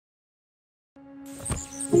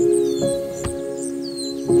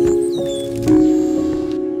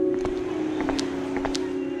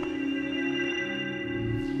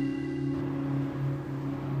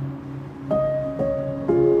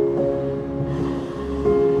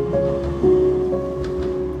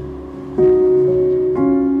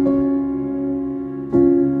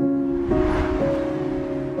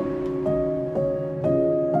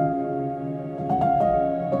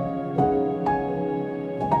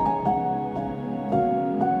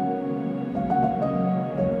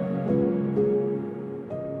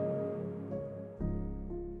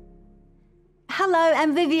Hello,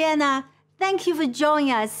 I'm Vivienna. Thank you for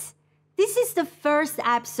joining us. This is the first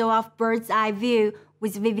episode of Bird's Eye View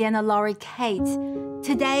with Vivienna Lorikeet.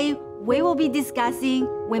 Today, we will be discussing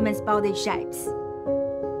women's body shapes.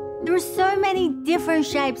 There are so many different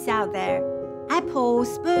shapes out there. Apple,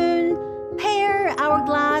 spoon, pear,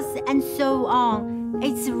 hourglass, and so on.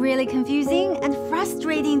 It's really confusing and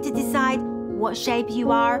frustrating to decide what shape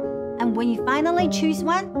you are. And when you finally choose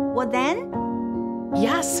one, what then?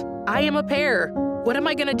 Yes, I am a pear. What am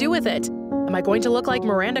I going to do with it? Am I going to look like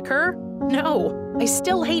Miranda Kerr? No, I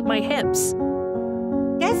still hate my hips.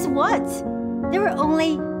 Guess what? There are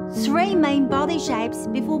only 3 main body shapes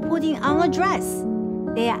before putting on a dress.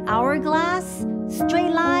 They are hourglass,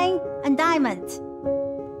 straight line, and diamond.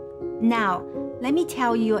 Now, let me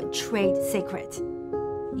tell you a trade secret.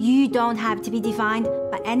 You don't have to be defined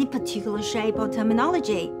by any particular shape or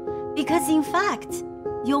terminology, because in fact,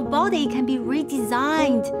 your body can be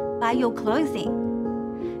redesigned by your clothing.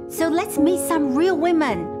 So let's meet some real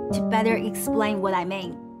women to better explain what I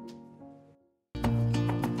mean.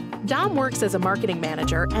 Dom works as a marketing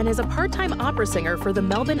manager and is a part-time opera singer for the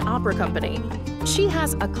Melbourne Opera Company. She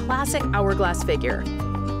has a classic hourglass figure.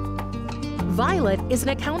 Violet is an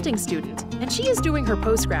accounting student, and she is doing her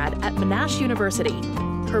postgrad at Monash University.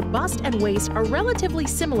 Her bust and waist are relatively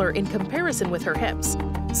similar in comparison with her hips,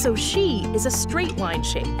 so she is a straight line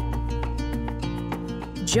shape.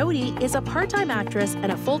 Jody is a part-time actress and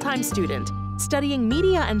a full-time student, studying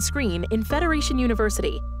media and screen in Federation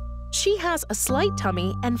University. She has a slight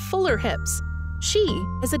tummy and fuller hips. She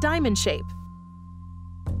is a diamond shape.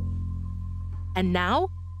 And now,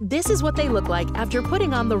 this is what they look like after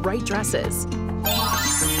putting on the right dresses.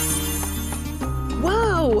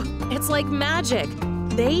 Whoa! It's like magic.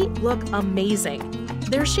 They look amazing.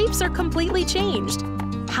 Their shapes are completely changed.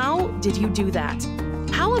 How did you do that?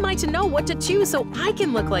 How am I to know what to choose so I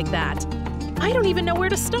can look like that? I don't even know where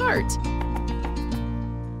to start.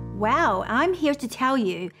 Well, I'm here to tell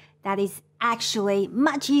you that it's actually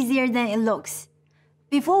much easier than it looks.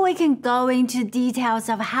 Before we can go into details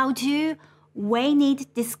of how to, we need to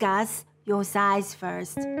discuss your size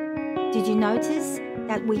first. Did you notice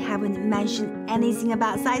that we haven't mentioned anything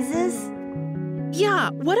about sizes?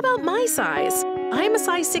 Yeah, what about my size? I'm a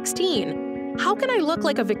size 16. How can I look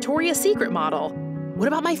like a Victoria's Secret model? What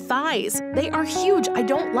about my thighs? They are huge. I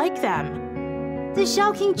don't like them. The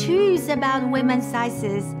shocking truth about women's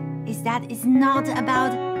sizes is that it's not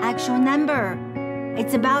about actual number.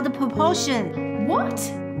 It's about the proportion. What?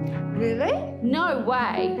 Really? No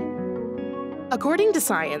way. According to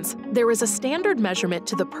science, there is a standard measurement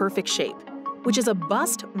to the perfect shape, which is a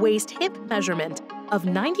bust, waist, hip measurement of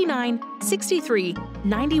 99, 63,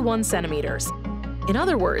 91 centimeters. In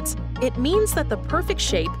other words, it means that the perfect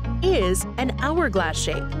shape is an hourglass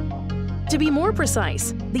shape. To be more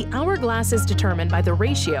precise, the hourglass is determined by the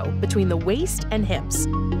ratio between the waist and hips.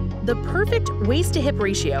 The perfect waist-to-hip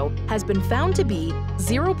ratio has been found to be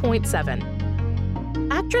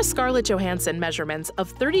 0.7. Actress Scarlett Johansson measurements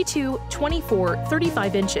of 32, 24,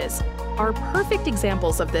 35 inches are perfect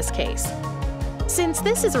examples of this case. Since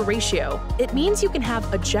this is a ratio, it means you can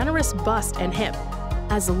have a generous bust and hip,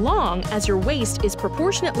 as long as your waist is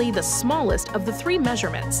proportionately the smallest of the 3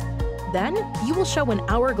 measurements. Then you will show an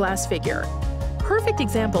hourglass figure. Perfect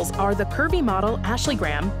examples are the curvy model Ashley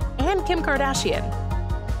Graham and Kim Kardashian.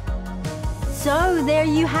 So there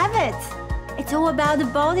you have it. It's all about the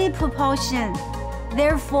body proportion.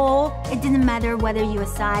 Therefore, it didn't matter whether you're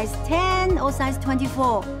size 10 or size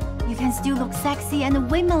 24. You can still look sexy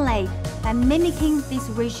and womanly by mimicking this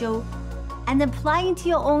ratio and applying to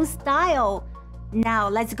your own style. Now,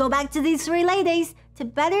 let's go back to these 3 ladies to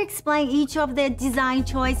better explain each of their design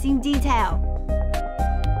choice in detail.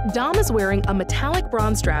 Dom is wearing a metallic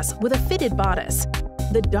bronze dress with a fitted bodice.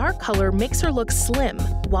 The dark color makes her look slim,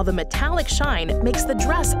 while the metallic shine makes the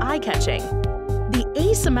dress eye-catching. The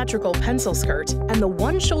asymmetrical pencil skirt and the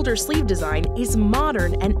one-shoulder sleeve design is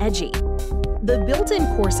modern and edgy. The built-in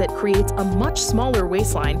corset creates a much smaller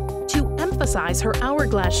waistline to emphasize her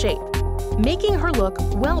hourglass shape, making her look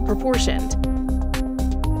well-proportioned.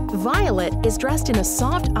 Violet is dressed in a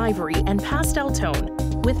soft ivory and pastel tone,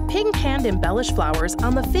 with pink hand embellished flowers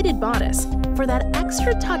on the fitted bodice for that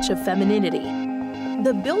extra touch of femininity.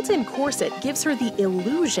 The built-in corset gives her the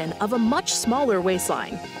illusion of a much smaller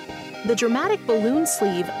waistline. The dramatic balloon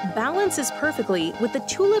sleeve balances perfectly with the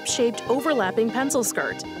tulip-shaped overlapping pencil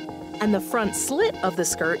skirt, and the front slit of the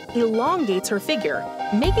skirt elongates her figure,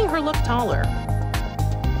 making her look taller.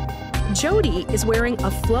 Jodie is wearing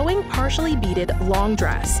a flowing, partially beaded long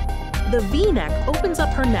dress. The V-neck opens up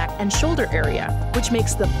her neck and shoulder area, which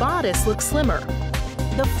makes the bodice look slimmer.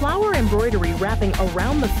 The flower embroidery wrapping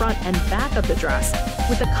around the front and back of the dress,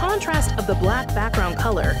 with the contrast of the black background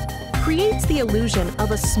color, creates the illusion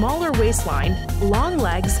of a smaller waistline, long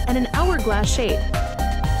legs, and an hourglass shape.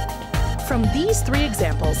 From these three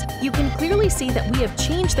examples, you can clearly see that we have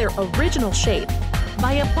changed their original shape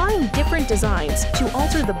by applying different designs to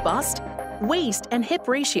alter the bust, waist, and hip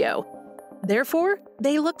ratio. Therefore,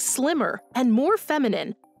 they look slimmer and more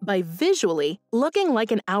feminine by visually looking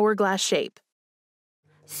like an hourglass shape.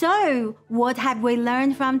 So, what have we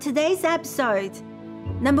learned from today's episode?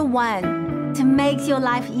 Number 1, to make your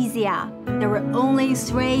life easier, there are only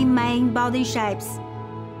 3 main body shapes: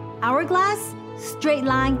 hourglass, straight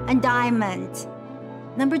line, and diamond.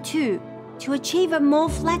 Number 2, to achieve a more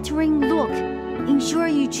flattering look, ensure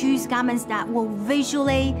you choose garments that will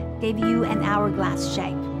visually give you an hourglass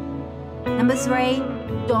shape. Number 3,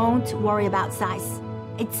 don't worry about size.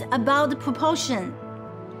 It's about the proportion.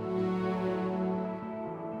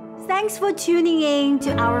 Thanks for tuning in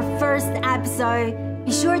to our first episode.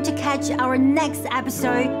 Be sure to catch our next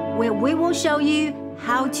episode where we will show you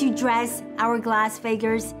how to dress hourglass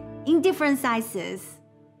figures in different sizes.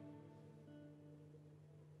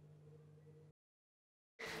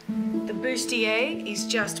 The bustier is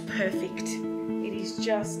just perfect. It is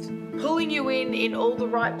just pulling you in all the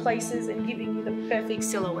right places and giving you the perfect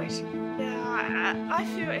silhouette. Yeah, I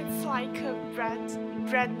feel it's like a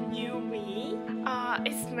brand new me.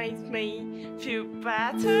 It makes me feel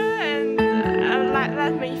better and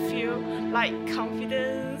let me feel like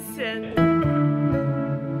confidence and.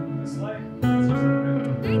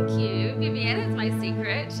 Thank you, Vivienna is my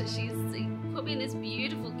secret. She's put me in this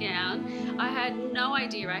beautiful gown. I had no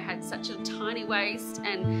idea I had such a tiny waist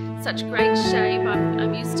and such great shape.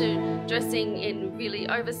 I'm used to dressing in really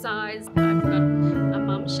oversized. I've got a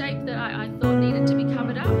mum shape that I thought needed to be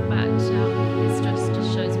covered up, but this dress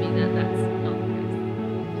just shows me that that's not the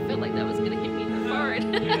case. I felt like that was going to hit me in the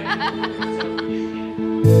forehead.